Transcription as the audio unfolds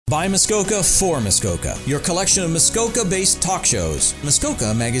By Muskoka for Muskoka, your collection of Muskoka-based talk shows.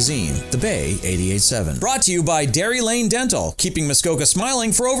 Muskoka Magazine, The Bay 88.7. Brought to you by Dairy Lane Dental, keeping Muskoka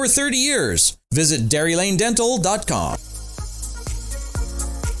smiling for over 30 years. Visit DairyLaneDental.com.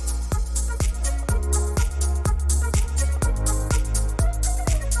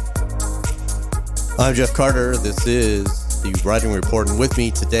 I'm Jeff Carter. This is the Riding Report, and with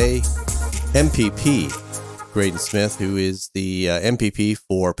me today, MPP Graydon Smith, who is the MPP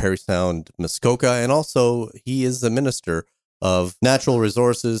for Parry Sound, Muskoka, and also he is the Minister of Natural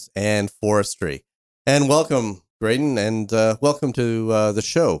Resources and Forestry. And welcome, Graydon, and welcome to the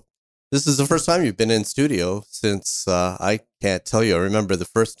show. This is the first time you've been in studio since I can't tell you. I remember the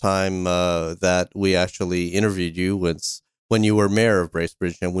first time that we actually interviewed you was when you were mayor of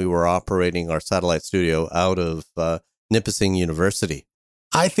Bracebridge and we were operating our satellite studio out of Nipissing University.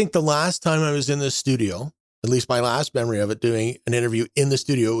 I think the last time I was in the studio, at least my last memory of it, doing an interview in the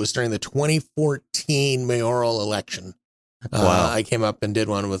studio, was during the 2014 mayoral election. Wow. I came up and did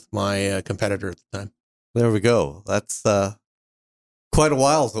one with my competitor at the time. There we go. That's quite a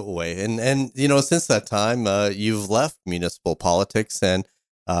while away. And you know, since that time, you've left municipal politics and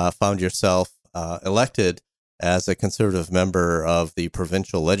found yourself elected as a Conservative member of the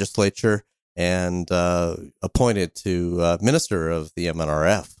provincial legislature and appointed to Minister of the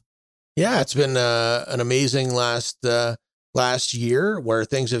MNRF. Yeah, it's been an amazing last year where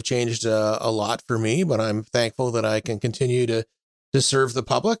things have changed a lot for me, but I'm thankful that I can continue to serve the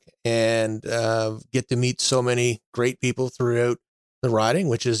public and get to meet so many great people throughout the riding,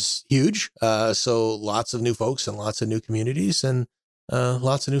 which is huge. So lots of new folks and lots of new communities and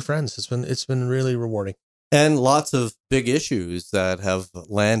lots of new friends. It's been really rewarding. And lots of big issues that have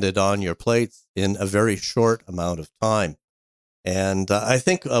landed on your plates in a very short amount of time. And I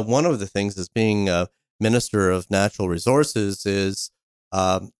think one of the things as being Minister of Natural Resources is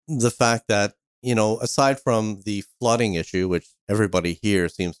the fact that, you know, aside from the flooding issue, which everybody here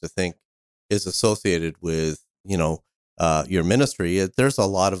seems to think is associated with, you know, your ministry, there's a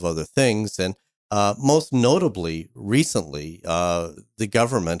lot of other things. And most notably, recently, the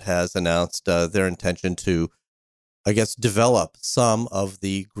government has announced their intention to, I guess, develop some of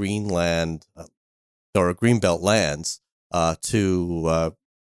the Greenland or Greenbelt lands to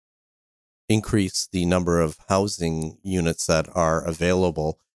increase the number of housing units that are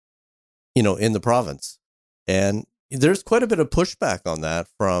available, you know, in the province. And there's quite a bit of pushback on that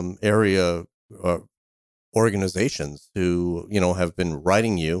from area organizations who, you know, have been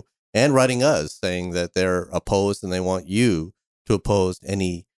writing you and writing us saying that they're opposed and they want you to oppose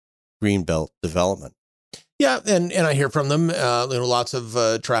any Greenbelt development. Yeah, and I hear from them, lots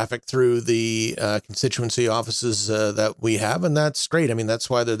of traffic through the constituency offices that we have, and that's great. I mean,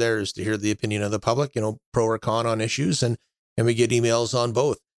 that's why they're there, is to hear the opinion of the public, you know, pro or con on issues, and we get emails on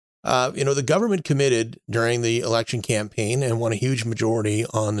both. The government committed during the election campaign and won a huge majority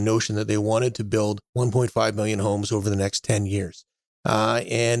on the notion that they wanted to build 1.5 million homes over the next 10 years.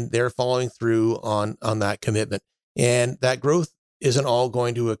 And they're following through on that commitment. And that growth isn't all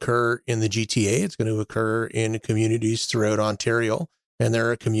going to occur in the GTA. It's going to occur in communities throughout Ontario. And there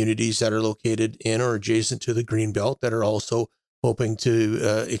are communities that are located in or adjacent to the Greenbelt that are also hoping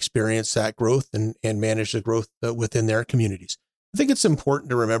to experience that growth and manage the growth within their communities. I think it's important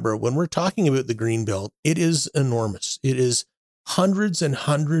to remember when we're talking about the Greenbelt, it is enormous. It is hundreds and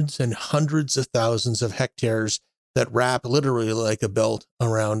hundreds and hundreds of thousands of hectares that wrap literally like a belt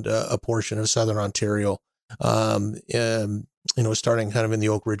around a portion of southern Ontario, starting kind of in the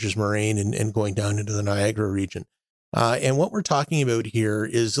Oak Ridges Moraine and going down into the Niagara region. And what we're talking about here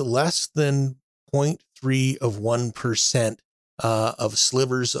is less than 0.3 of 1% of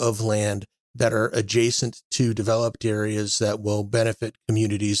slivers of land that are adjacent to developed areas that will benefit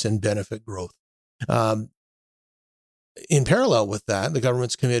communities and benefit growth. In parallel with that, the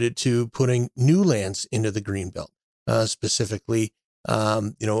government's committed to putting new lands into the Greenbelt. Specifically,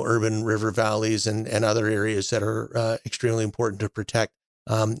 urban river valleys and other areas that are extremely important to protect,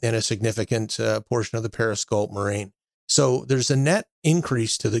 and a significant portion of the Periscope Moraine. So there's a net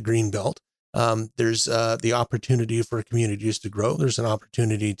increase to the Greenbelt. There's the opportunity for communities to grow. There's an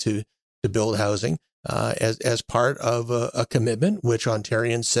opportunity to build housing as part of a commitment, which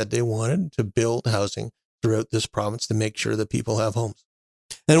Ontarians said they wanted to build housing throughout this province to make sure that people have homes.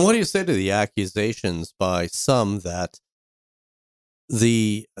 And what do you say to the accusations by some that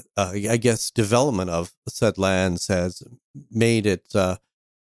the, development of said lands has made it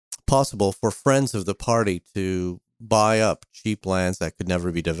possible for friends of the party to buy up cheap lands that could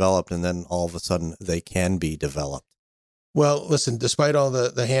never be developed, and then all of a sudden they can be developed? Well, listen, despite all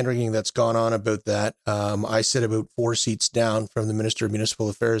the hand-wringing that's gone on about that, I sit about 4 seats down from the Minister of Municipal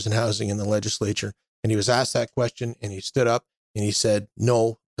Affairs and Housing in the legislature. And he was asked that question and he stood up and he said,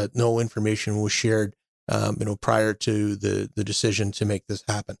 no, that no information was shared, prior to the decision to make this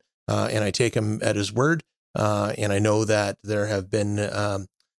happen. And I take him at his word. And I know that there have been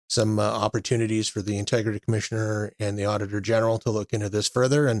some opportunities for the Integrity Commissioner and the Auditor General to look into this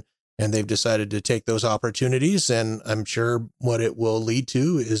further. And they've decided to take those opportunities. And I'm sure what it will lead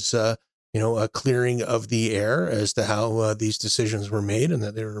to is, a clearing of the air as to how these decisions were made and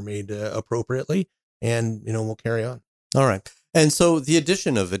that they were made appropriately. And, we'll carry on. All right. And so the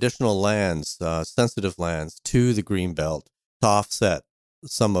addition of additional lands, sensitive lands to the Greenbelt to offset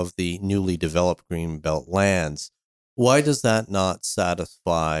some of the newly developed Greenbelt lands, why does that not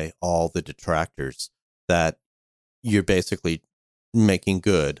satisfy all the detractors that you're basically making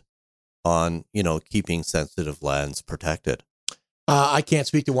good on, keeping sensitive lands protected? I can't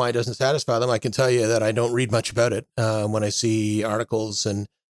speak to why it doesn't satisfy them. I can tell you that I don't read much about it. When I see articles and,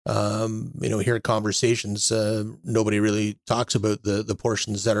 hear conversations, nobody really talks about the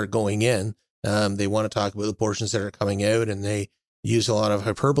portions that are going in. They want to talk about the portions that are coming out, and they use a lot of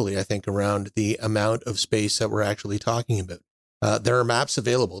hyperbole, I think, around the amount of space that we're actually talking about. There are maps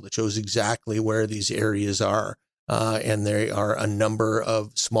available that shows exactly where these areas are. And there are a number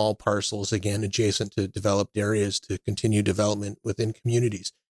of small parcels, again, adjacent to developed areas to continue development within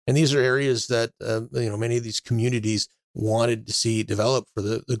communities. And these are areas that, many of these communities wanted to see develop for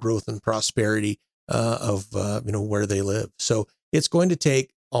the growth and prosperity of where they live. So it's going to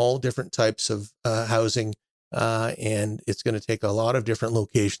take all different types of housing, and it's going to take a lot of different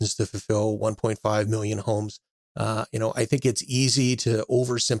locations to fulfill 1.5 million homes. I think it's easy to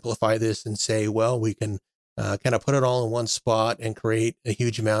oversimplify this and say, well, we can kind of put it all in one spot and create a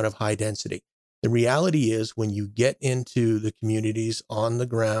huge amount of high density. The reality is when you get into the communities on the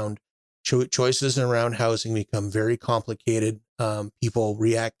ground, choices around housing become very complicated. People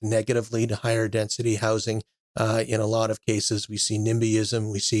react negatively to higher density housing. In a lot of cases, we see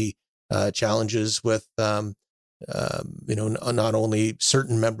NIMBYism. We see challenges with, not only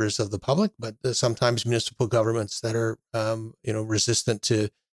certain members of the public, but sometimes municipal governments that are, resistant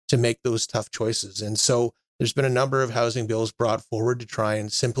to make those tough choices. And so there's been a number of housing bills brought forward to try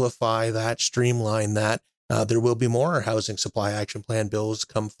and simplify that, streamline that. There will be more housing supply action plan bills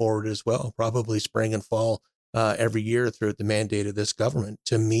come forward as well, probably spring and fall every year throughout the mandate of this government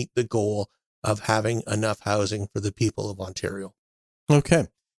to meet the goal of having enough housing for the people of Ontario. Okay.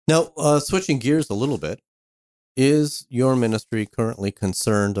 Now, switching gears a little bit, is your ministry currently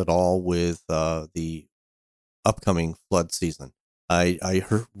concerned at all with the upcoming flood season? I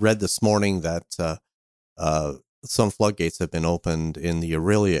read this morning that some floodgates have been opened in the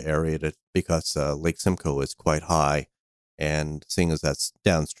Aurelia area because Lake Simcoe is quite high, and seeing as that's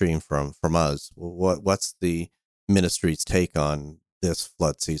downstream from us, what's the ministry's take on this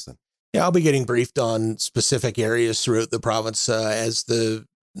flood season? Yeah, I'll be getting briefed on specific areas throughout the province as the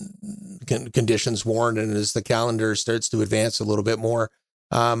conditions warrant and as the calendar starts to advance a little bit more.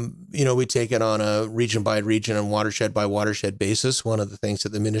 We take it on a region by region and watershed by watershed basis. One of the things that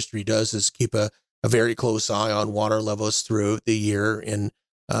the ministry does is keep a very close eye on water levels throughout the year in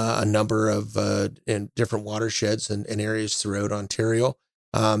a number of in different watersheds and areas throughout Ontario.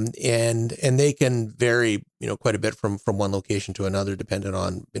 And they can vary, quite a bit from one location to another, depending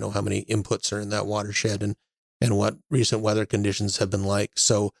on, how many inputs are in that watershed and what recent weather conditions have been like.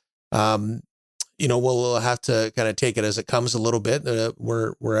 So, we'll have to kind of take it as it comes a little bit.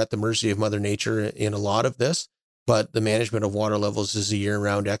 We're at the mercy of Mother Nature in a lot of this, but the management of water levels is a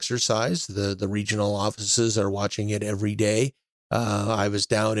year-round exercise. The regional offices are watching it every day. I was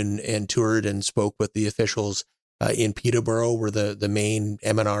down and toured and spoke with the officials in Peterborough, where the main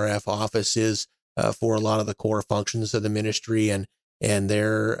MNRF office is for a lot of the core functions of the ministry, and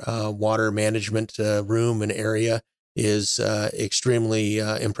their water management room and area is extremely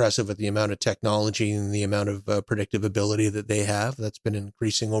impressive with the amount of technology and the amount of predictive ability that they have. That's been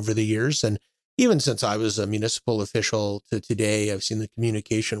increasing over the years. And even since I was a municipal official to today, I've seen the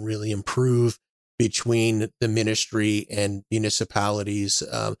communication really improve between the ministry and municipalities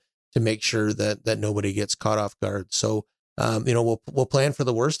to make sure that nobody gets caught off guard. So, we'll plan for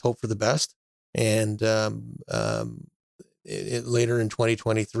the worst, hope for the best. And later in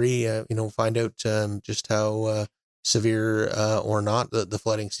 2023, find out just how severe or not the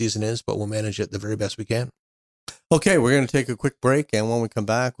flooding season is, but we'll manage it the very best we can. Okay, we're going to take a quick break, and when we come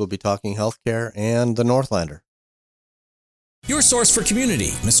back, we'll be talking healthcare and the Northlander. Your source for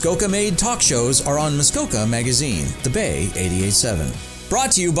community, Muskoka-made talk shows are on Muskoka Magazine, The Bay 88.7.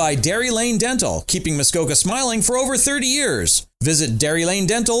 Brought to you by Dairy Lane Dental, keeping Muskoka smiling for over 30 years. Visit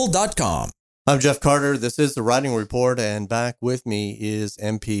DairyLaneDental.com. I'm Jeff Carter. This is the Riding Report, and back with me is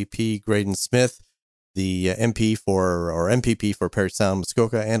MPP Graydon Smith, the MPP for Parry Sound,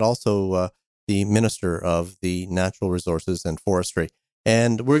 Muskoka, and also the Minister of the Natural Resources and Forestry.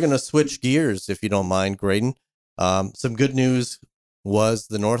 And we're going to switch gears, if you don't mind, Graydon. Some good news was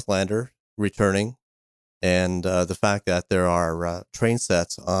the Northlander returning, and the fact that there are train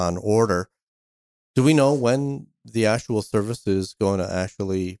sets on order. Do we know when the actual service is going to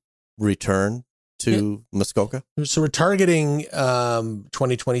actually return to Muskoka? So we're targeting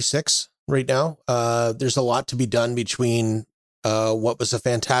 2026 right now. There's a lot to be done between what was a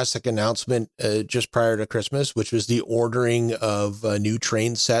fantastic announcement just prior to Christmas, which was the ordering of new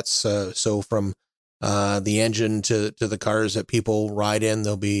train sets. So from the engine to the cars that people ride in,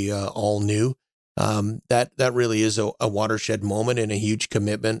 they'll be all new. That really is a watershed moment and a huge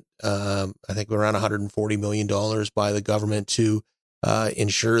commitment. I think around $140 million by the government to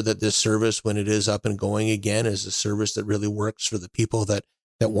ensure that this service, when it is up and going again, is a service that really works for the people that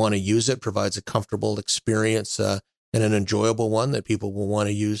want to use it, provides a comfortable experience and an enjoyable one that people will want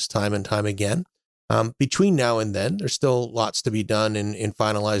to use time and time again. Between now and then, there's still lots to be done in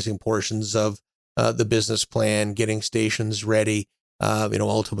finalizing portions of the business plan, getting stations ready.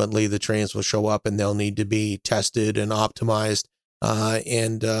 Ultimately the trains will show up and they'll need to be tested and optimized,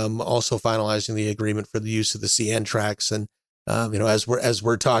 and also finalizing the agreement for the use of the CN tracks. And as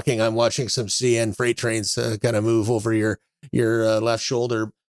we're talking, I'm watching some CN freight trains kind of move over your left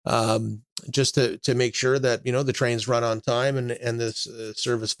shoulder, just to make sure that the trains run on time and this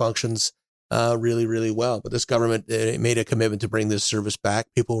service functions really, really well. But this government made a commitment to bring this service back.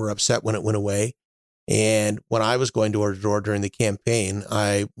 People were upset when it went away. And when I was going door to door during the campaign,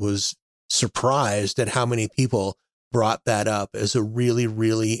 I was surprised at how many people brought that up as a really,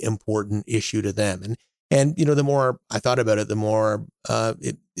 really important issue to them. And the more I thought about it, the more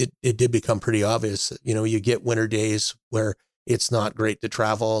it did become pretty obvious. You get winter days where it's not great to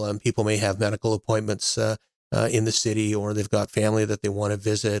travel, and people may have medical appointments in the city, or they've got family that they want to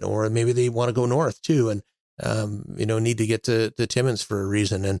visit, or maybe they want to go north too, and need to get to Timmins for a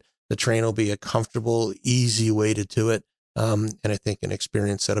reason. And the train will be a comfortable, easy way to do it. And I think an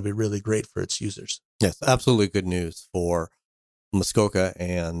experience that'll be really great for its users. Yes, absolutely good news for Muskoka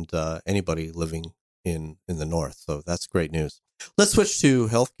and anybody living in the north. So that's great news. Let's switch to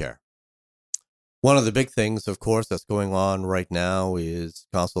healthcare. One of the big things, of course, that's going on right now is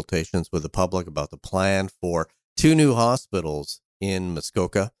consultations with the public about the plan for 2 new hospitals in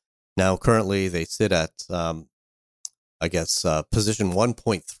Muskoka. Now, currently they sit at position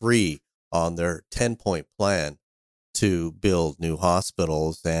 1.3 on their 10-point plan to build new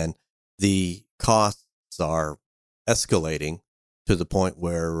hospitals, and the costs are escalating to the point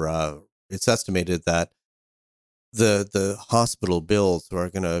where it's estimated that the hospital bills are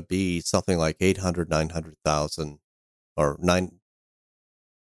going to be something like $900,000 or $9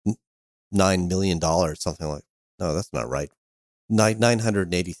 million, something like. No, that's not right.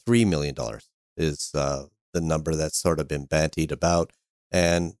 $983 million is the number that's sort of been bantied about,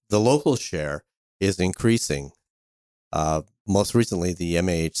 and the local share is increasing. Most recently, the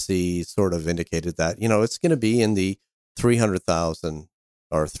MAHC sort of indicated that it's going to be in the $300,000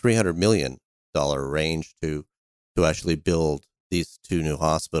 or $300 million range to actually build these 2 new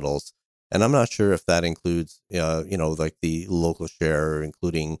hospitals, and I'm not sure if that includes like the local share,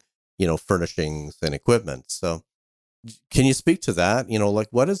 including furnishings and equipment. So, can you speak to that? Like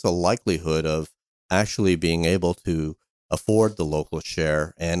what is the likelihood of actually being able to afford the local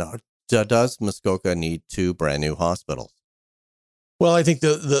share, and does Muskoka need 2 brand new hospitals? Well, I think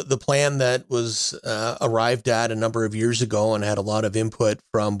the plan that was arrived at a number of years ago and had a lot of input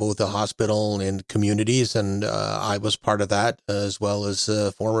from both the hospital and communities, and I was part of that, as well as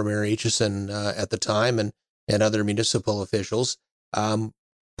former Mayor Aitchison at the time and other municipal officials,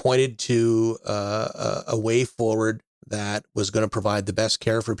 pointed to a way forward that was going to provide the best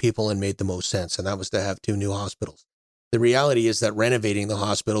care for people and made the most sense, and that was to have 2 new hospitals. The reality is that renovating the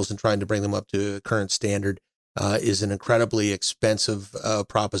hospitals and trying to bring them up to current standard is an incredibly expensive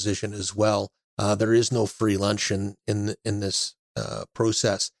proposition as well. There is no free lunch in this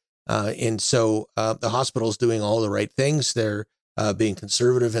process. And so the hospital's doing all the right things. They're being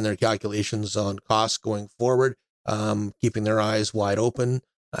conservative in their calculations on costs going forward, keeping their eyes wide open,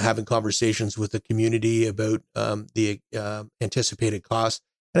 having conversations with the community about the anticipated costs.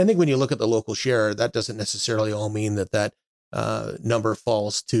 And I think when you look at the local share, that doesn't necessarily all mean that number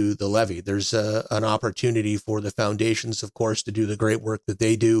falls to the levy. There's an opportunity for the foundations, of course, to do the great work that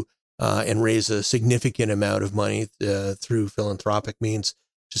they do and raise a significant amount of money through philanthropic means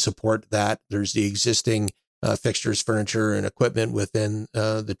to support that. There's the existing fixtures, furniture, and equipment within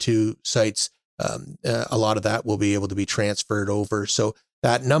the two sites. A lot of that will be able to be transferred over. So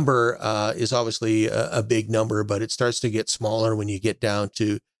that number is obviously a big number, but it starts to get smaller when you get down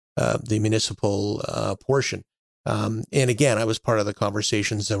to the municipal portion. And again, I was part of the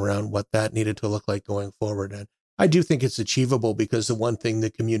conversations around what that needed to look like going forward. And I do think it's achievable because the one thing the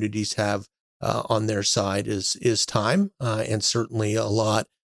communities have on their side is time, and certainly a lot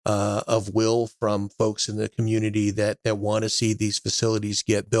of will from folks in the community that want to see these facilities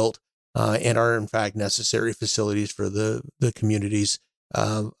get built and are in fact necessary facilities for the communities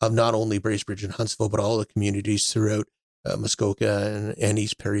of not only Bracebridge and Huntsville, but all the communities throughout Muskoka and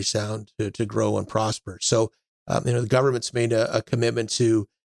East Parry Sound to grow and prosper. So, the government's made a commitment to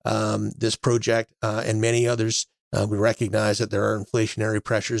this project and many others. We recognize that there are inflationary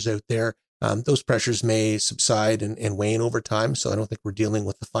pressures out there. Those pressures may subside and wane over time. So I don't think we're dealing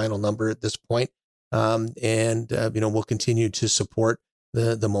with the final number at this point. We'll continue to support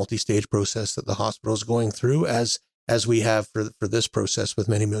the multi-stage process that the hospital is going through as we have for this process, with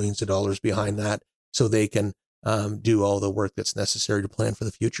many millions of dollars behind that, so they can do all the work that's necessary to plan for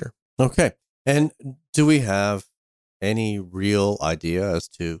the future. Okay. And do we have any real idea as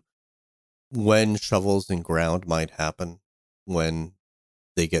to when shovels in ground might happen, when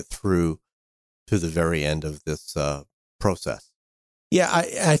they get through to the very end of this process? Yeah,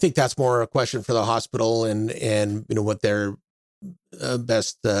 I think that's more a question for the hospital and what their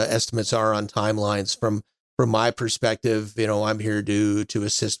best estimates are on timelines. From my perspective, I'm here to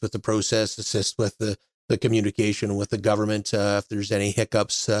assist with the process, assist with the communication with the government if there's any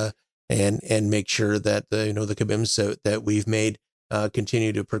hiccups, and make sure that the commitments that we've made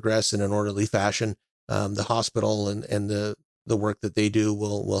continue to progress in an orderly fashion. The hospital and the work that they do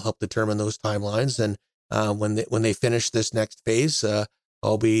will help determine those timelines. And when they finish this next phase,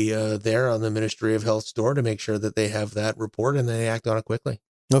 I'll be there on the Ministry of Health's door to make sure that they have that report and they act on it quickly.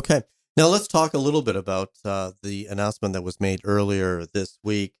 Okay. Now let's talk a little bit about the announcement that was made earlier this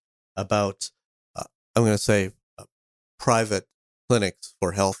week about, I'm going to say, private clinics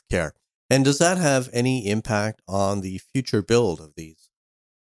for healthcare. And does that have any impact on the future build of these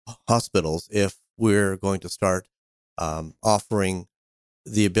hospitals if we're going to start offering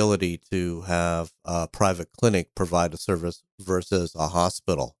the ability to have a private clinic provide a service versus a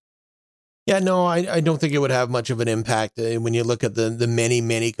hospital? Yeah, no, I don't think it would have much of an impact. When you look at the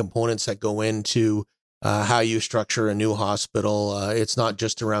many components that go into how you structure a new hospital, it's not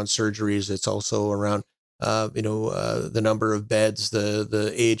just around surgeries. It's also around the number of beds,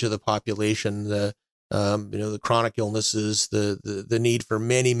 the age of the population, the chronic illnesses, the need for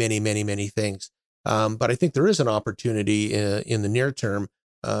many things. But I think there is an opportunity in the near term,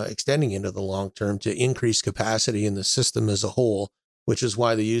 extending into the long term, to increase capacity in the system as a whole, which is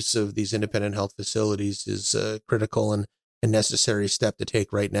why the use of these independent health facilities is a critical and necessary step to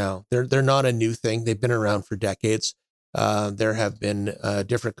take right now. They're not a new thing. They've been around for decades. There have been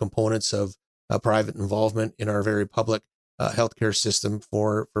different components of private involvement in our very public healthcare system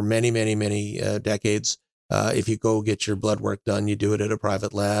for many decades. If you go get your blood work done, you do it at a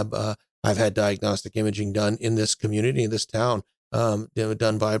private lab. I've had diagnostic imaging done in this community, in this town,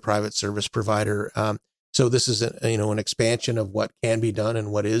 done by a private service provider. So this is an expansion of what can be done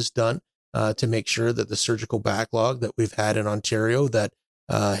and what is done to make sure that the surgical backlog that we've had in Ontario that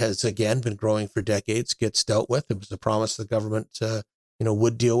has again been growing for decades gets dealt with. It was a promise the government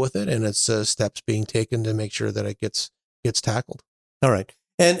would deal with it, and it's steps being taken to make sure that it gets tackled. All right.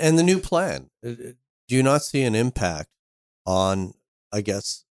 And the new plan, do you not see an impact on, I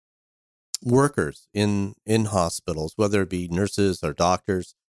guess, workers in hospitals, whether it be nurses or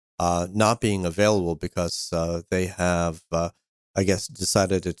doctors, not being available because they have, I guess,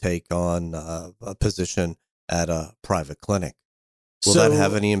 decided to take on a position at a private clinic? Will that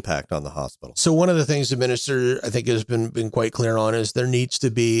have any impact on the hospital? So one of the things the minister, I think, has been quite clear on is there needs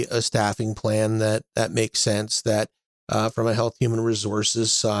to be a staffing plan that makes sense, that from a health human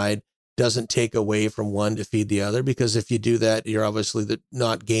resources side doesn't take away from one to feed the other, because if you do that, you're obviously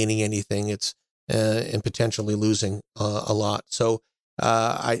not gaining anything. It's and potentially losing a lot. So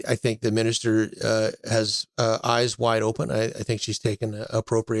I think the minister has eyes wide open. I think she's taken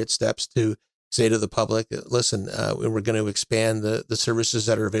appropriate steps to say to the public, listen, we're going to expand the services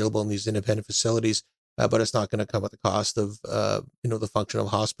that are available in these independent facilities, but it's not going to come at the cost of the function of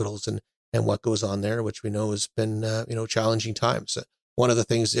hospitals and what goes on there, which we know has been challenging times. One of the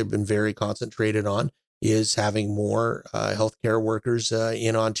things they've been very concentrated on is having more healthcare workers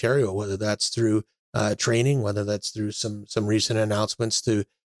in Ontario, whether that's through training, whether that's through some recent announcements to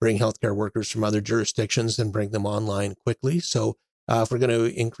bring healthcare workers from other jurisdictions and bring them online quickly. So if we're going to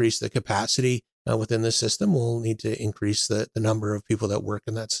increase the capacity within the system, we'll need to increase the number of people that work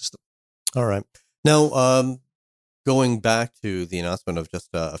in that system. All right. Now, going back to the announcement of just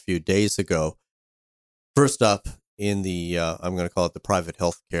a few days ago, first up in the, I'm going to call it the private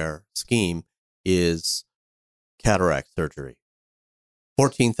healthcare scheme, is cataract surgery.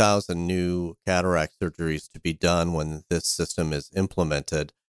 14,000 new cataract surgeries to be done when this system is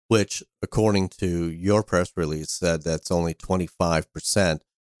implemented, which, according to your press release, said that's only 25%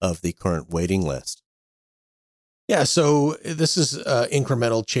 of the current waiting list. Yeah, so this is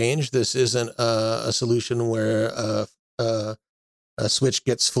incremental change. This isn't a solution where a switch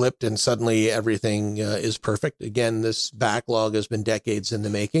gets flipped and suddenly everything is perfect. Again, this backlog has been decades in the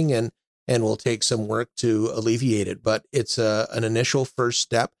making, and will take some work to alleviate it. But it's an initial first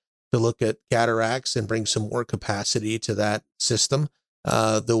step to look at cataracts and bring some more capacity to that system.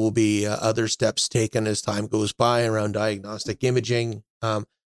 There will be other steps taken as time goes by around diagnostic imaging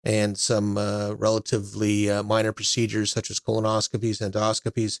and some relatively minor procedures such as colonoscopies,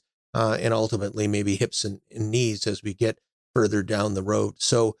 endoscopies, and ultimately maybe hips and knees as we get further down the road.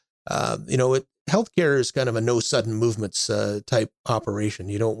 So, healthcare is kind of a no sudden movements type operation.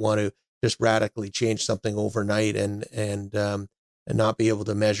 You don't want to just radically change something overnight and not be able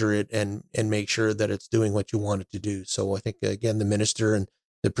to measure it and make sure that it's doing what you want it to do. So I think, again, the minister and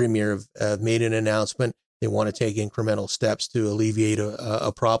the premier have made an announcement. They want to take incremental steps to alleviate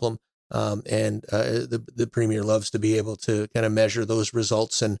a problem. The premier loves to be able to kind of measure those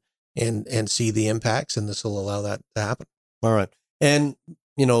results and see the impacts, and this will allow that to happen. All right. And,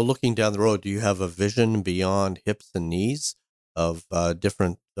 looking down the road, do you have a vision beyond hips and knees of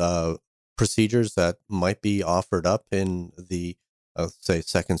different procedures that might be offered up in the, say,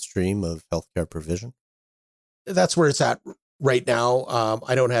 second stream of healthcare provision? That's where it's at right now.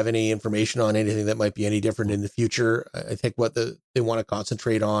 I don't have any information on anything that might be any different in the future. I think what they want to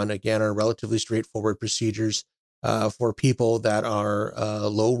concentrate on, again, are relatively straightforward procedures for people that are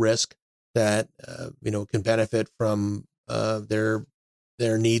low risk, that can benefit from their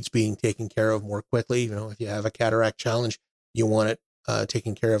needs being taken care of more quickly. If you have a cataract challenge, you want it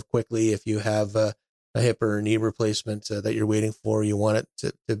taken care of quickly. If you have a hip or knee replacement that you're waiting for, you want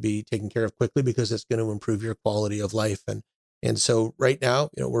it to be taken care of quickly because it's going to improve your quality of life. And so right now,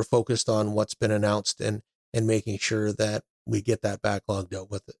 we're focused on what's been announced and making sure that we get that backlog dealt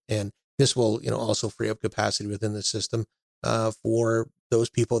with. And this will, also free up capacity within the system for those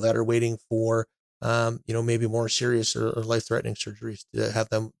people that are waiting for, maybe more serious or life-threatening surgeries, to have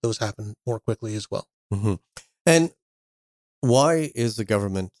those happen more quickly as well. Mm-hmm. And why is the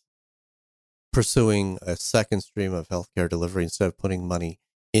government pursuing a second stream of healthcare delivery instead of putting money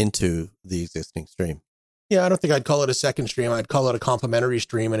into the existing stream? Yeah, I don't think I'd call it a second stream. I'd call it a complementary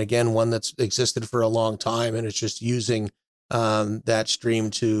stream. And again, one that's existed for a long time, and it's just using that stream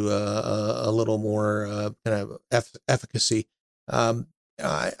to a little more kind of efficacy.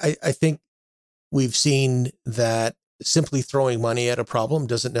 I think we've seen that simply throwing money at a problem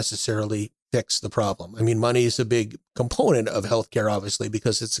doesn't necessarily fix the problem. I mean, money is a big component of healthcare, obviously,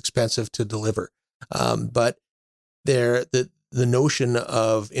 because it's expensive to deliver. But the notion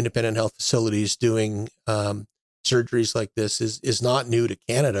of independent health facilities doing surgeries like this is not new to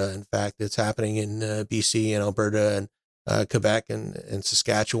Canada. In fact, it's happening in BC and Alberta and Quebec and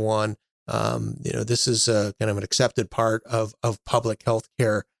Saskatchewan. This is kind of an accepted part of public health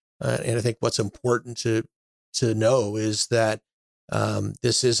care. And I think what's important to know is that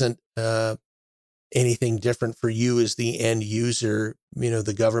this isn't anything different for you as the end user.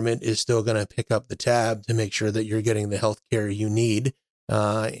 The government is still going to pick up the tab to make sure that you're getting the health care you need.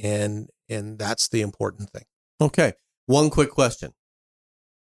 And that's the important thing. Okay. One quick question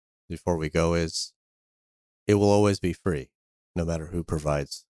before we go is, it will always be free, no matter who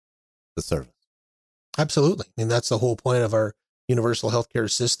provides the service. Absolutely. I mean, that's the whole point of our universal healthcare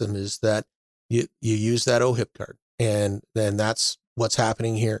system, is that you use that OHIP card, and then that's what's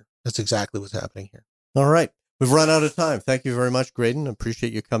happening here. That's exactly what's happening here. All right. We've run out of time. Thank you very much, Graydon.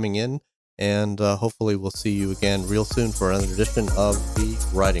 Appreciate you coming in, and hopefully we'll see you again real soon for another edition of the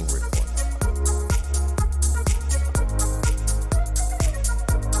Riding Report.